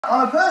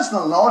On a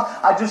personal note,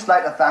 I'd just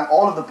like to thank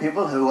all of the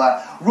people who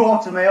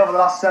wrote to me over the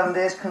last 7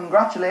 days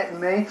congratulating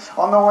me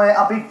on the way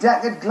I beat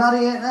Deckard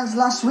Gladiators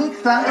last week.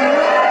 Thank you.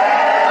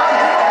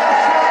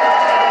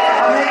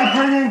 I made a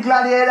brilliant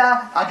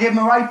gladiator. I gave him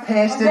the right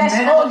pasting. Yes,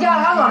 oh,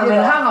 yeah, hang on a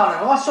minute, hang on a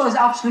minute. I saw this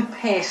absolute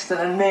pasting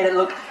and made it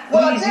look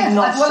easy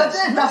nonsense. Well, I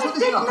did. That's what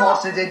this is. Of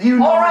course I did. You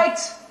know. All right.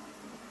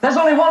 There's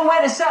only one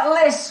way to settle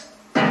this.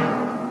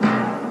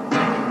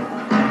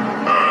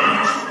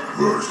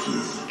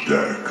 Versus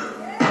Deck.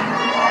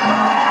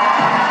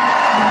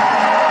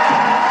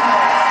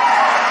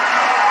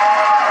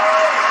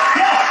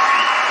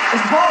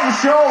 It's part of the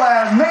show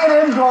where me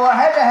and him go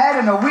head-to-head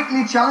in a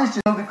weekly challenge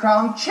to be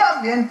crowned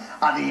champion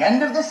at the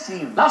end of the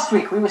season. Last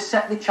week we were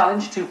set the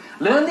challenge to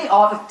learn the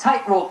art of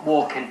tightrope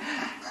walking.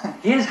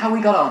 Here's how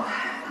we got on.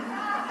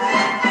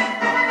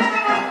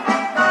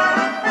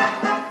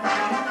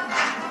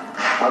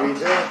 How are you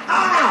doing?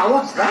 Ah,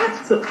 what's that?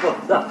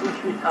 What's that?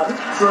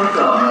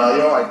 No,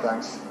 you're alright,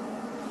 thanks.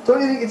 Don't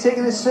you think you're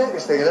taking this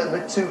circus thing a little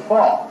bit too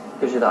far?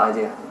 Gives you that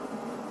idea.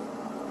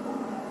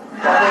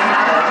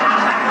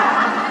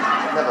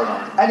 Never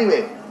mind.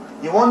 Anyway,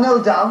 you're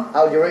 1-0 down.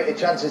 How do you rate your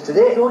chances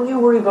today? Don't you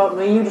worry about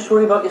me, you just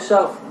worry about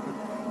yourself.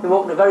 You're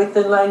walking a very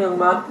thin line, young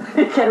man.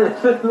 You're getting a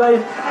thin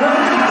line.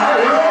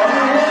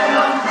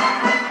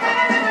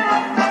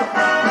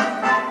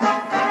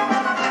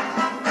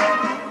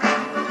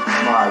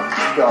 My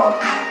God.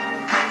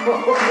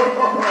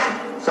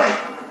 Sorry.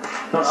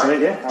 Nice to meet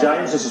you.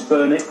 James, this is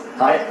Bernie.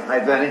 Hi. Hi,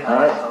 Bernie.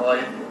 Hi. How are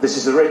you? This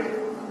is the rig.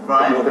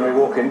 Right. You're going to be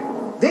walking.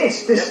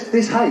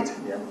 This height?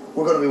 Yeah.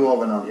 We're going to be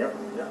walking on. Yep.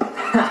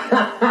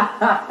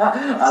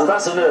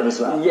 That's a nervous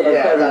laugh. Yeah,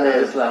 Yeah, very that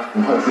nervous is. laugh.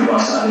 Hopefully by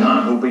Saturday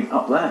night we'll be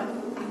up there.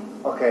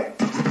 Okay.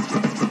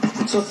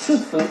 So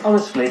truthfully,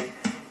 honestly,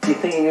 do you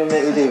think you're going to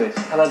make me do this?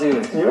 Can I do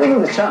this? You're in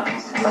with a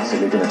chance.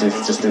 Basically going to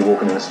just do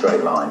walking in a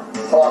straight line.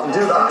 Oh, I can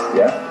do that.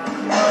 Yeah?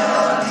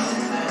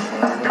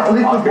 I'll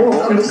leave the ball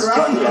on the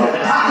ground.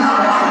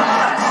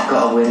 I've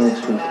got to win this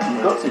week.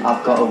 You've got to.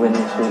 I've got to win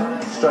this week.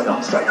 Straight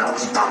on, straight on.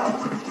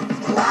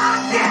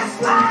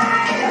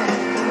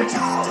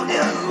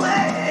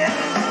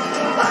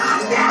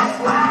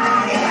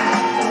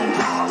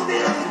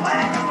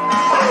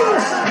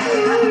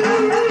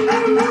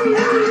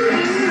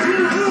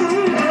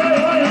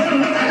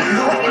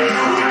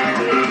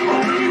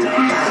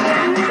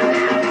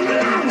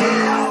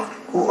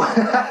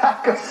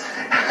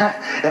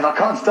 If I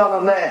can't stand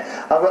on there,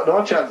 I've got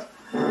no chance.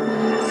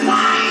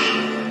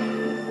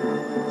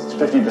 It's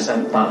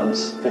 50%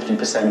 balance,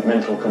 50%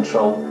 mental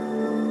control.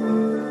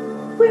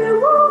 We're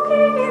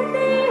walking in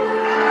the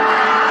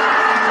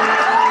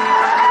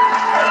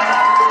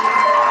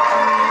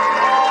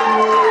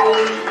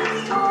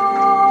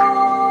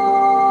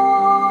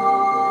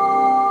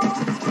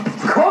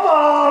Come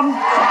on!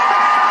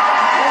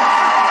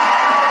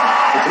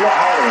 It's a lot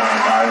harder than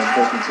I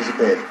first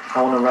anticipated. I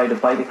want to ride a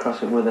bike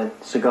across it with a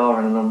cigar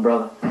and an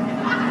umbrella.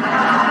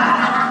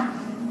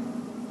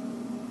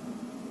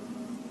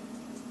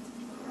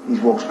 He's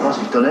walked across,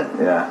 he's done it.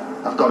 Yeah.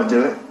 I've got to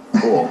do it.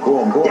 Go on, go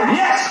on, go on.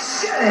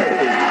 Yes! I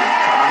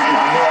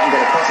know I can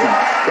get across now.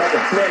 Like a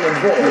flaming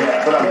ball,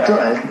 but I've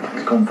done it.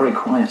 It's gone very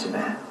quiet in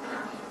there.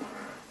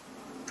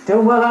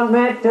 Doing well, Aunt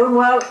mate, doing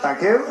well.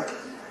 Thank you.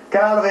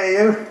 Get out of here,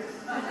 you.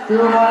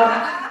 Doing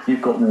well.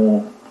 You've got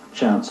more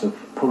chance of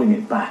pulling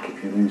it back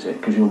if you lose it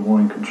because you're more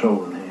in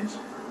control than he is.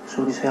 So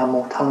would you say I'm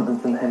more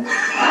talented than him?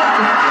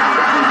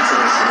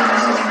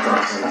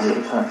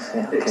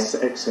 Okay.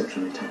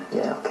 Exceptionally talented.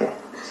 Yeah, okay.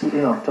 See,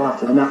 you know, don't have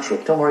to... A natural.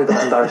 Don't worry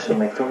about embarrassing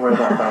me. Don't worry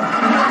about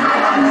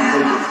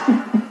embarrassing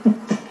me.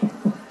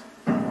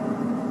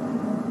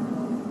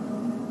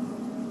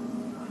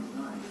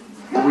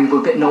 We were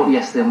a bit naughty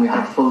yesterday and we had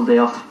a full day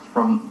off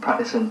from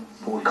practicing.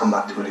 But we come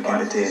back to it again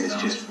today and it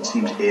just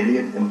seems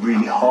alien and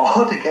really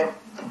hard again.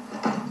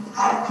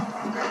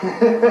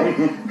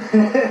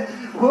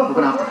 We're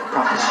going to have to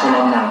practice full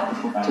on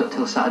now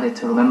till Saturday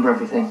to remember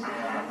everything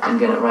and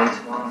get it right.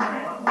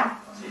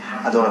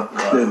 I don't have a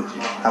clue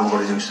how we're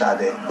going to do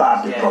Saturday.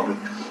 Badly, probably.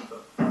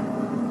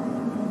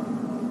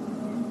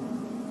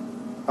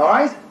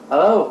 Alright?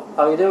 Hello,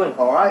 how are you doing?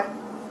 Alright.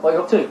 What are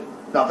you up to?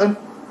 Nothing?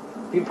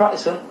 You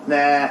practicing?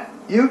 Nah.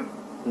 You?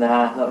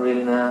 Nah, not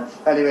really, nah.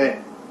 Anyway,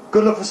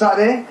 good luck for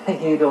Saturday.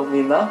 You don't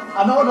mean that.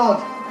 I know I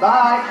don't.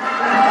 Bye.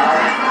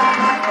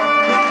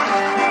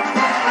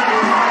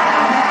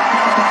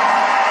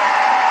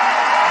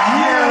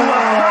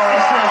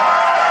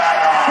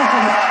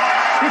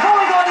 Before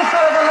we go any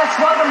further, let's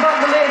welcome back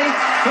the lady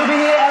who'll be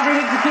here every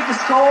week to keep the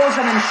scores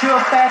and ensure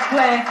fair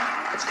play.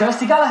 It's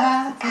Kirsty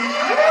Gallagher.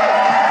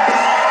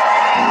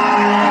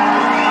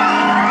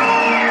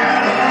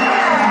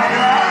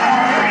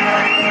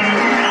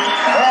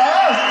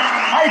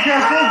 Hi,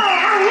 Kirsty.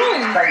 How are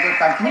you? Very good,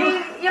 thank you.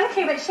 You're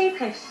looking a bit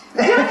sheepish.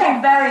 You're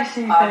looking very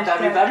sheepish. I'm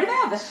very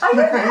nervous. Are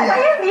you?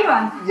 Are you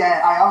one?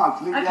 Yeah, I am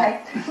actually. Okay.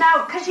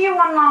 Now, because you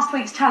won last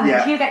week's challenge,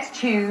 Yeah. you get to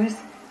choose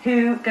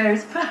who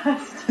goes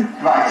first.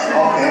 Right,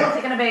 okay. What's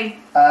it going to be?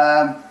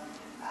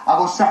 I'll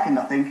go second,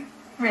 I think.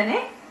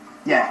 Really?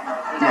 Yeah.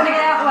 Do you want to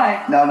get out of the way?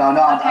 No,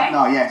 Okay.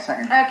 no, yeah,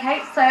 second.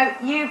 Okay, so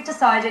you've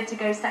decided to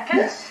go second.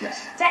 Yes.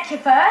 Deck, you're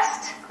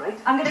first. Great.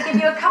 I'm going to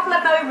give you a couple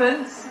of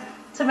moments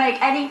to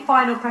make any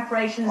final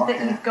preparations that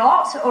Okay. you've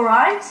got, all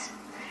right?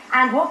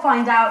 And we'll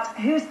find out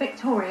who's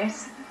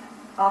victorious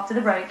after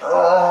the break. Coming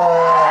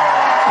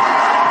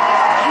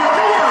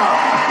up,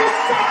 the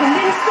second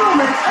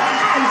installment of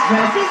Ants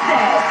vs.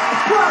 Dead.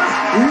 Plus,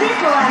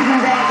 Little Ant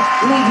and Deck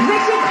lead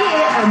Richard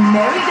Gere and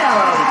Mary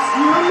Dance.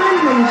 My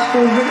mum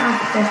still an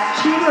actor.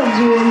 She loves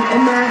you in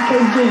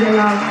American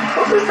Gigolo.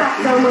 What was that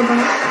film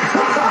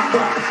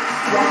about?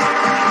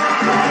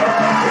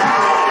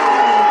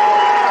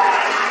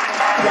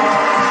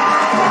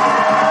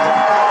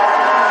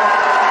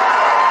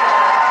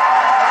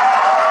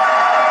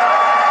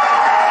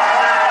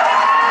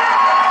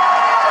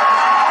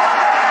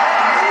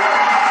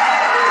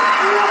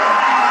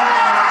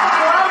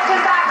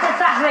 Welcome back to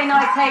Saturday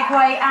Night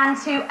Takeaway and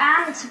to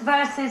Ant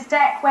vs.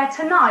 Deck, where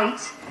tonight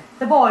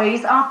the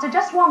boys, after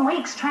just 1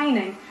 week's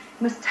training,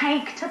 must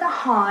take to the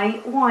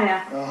high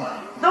wire.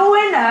 The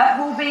winner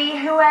will be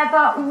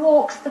whoever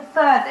walks the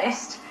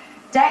furthest.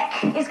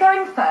 Deck is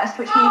going first,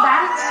 which means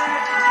Ant,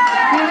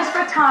 you must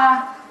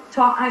retire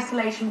to our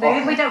isolation booth.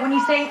 Okay. We don't want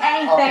you seeing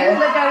anything Okay.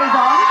 that goes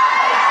on.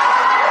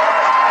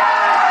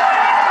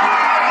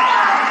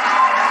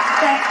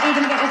 Deck, are you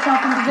going to get yourself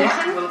in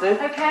position? Yeah, will do.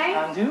 Okay.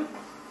 And you?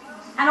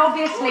 And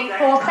obviously,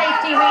 for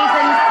safety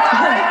reasons,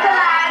 both the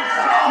lads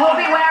will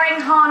be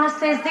wearing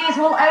harnesses. These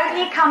will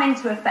only come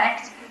into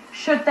effect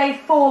should they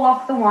fall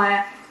off the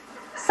wire.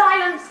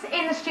 Silence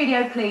in the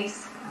studio,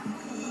 please.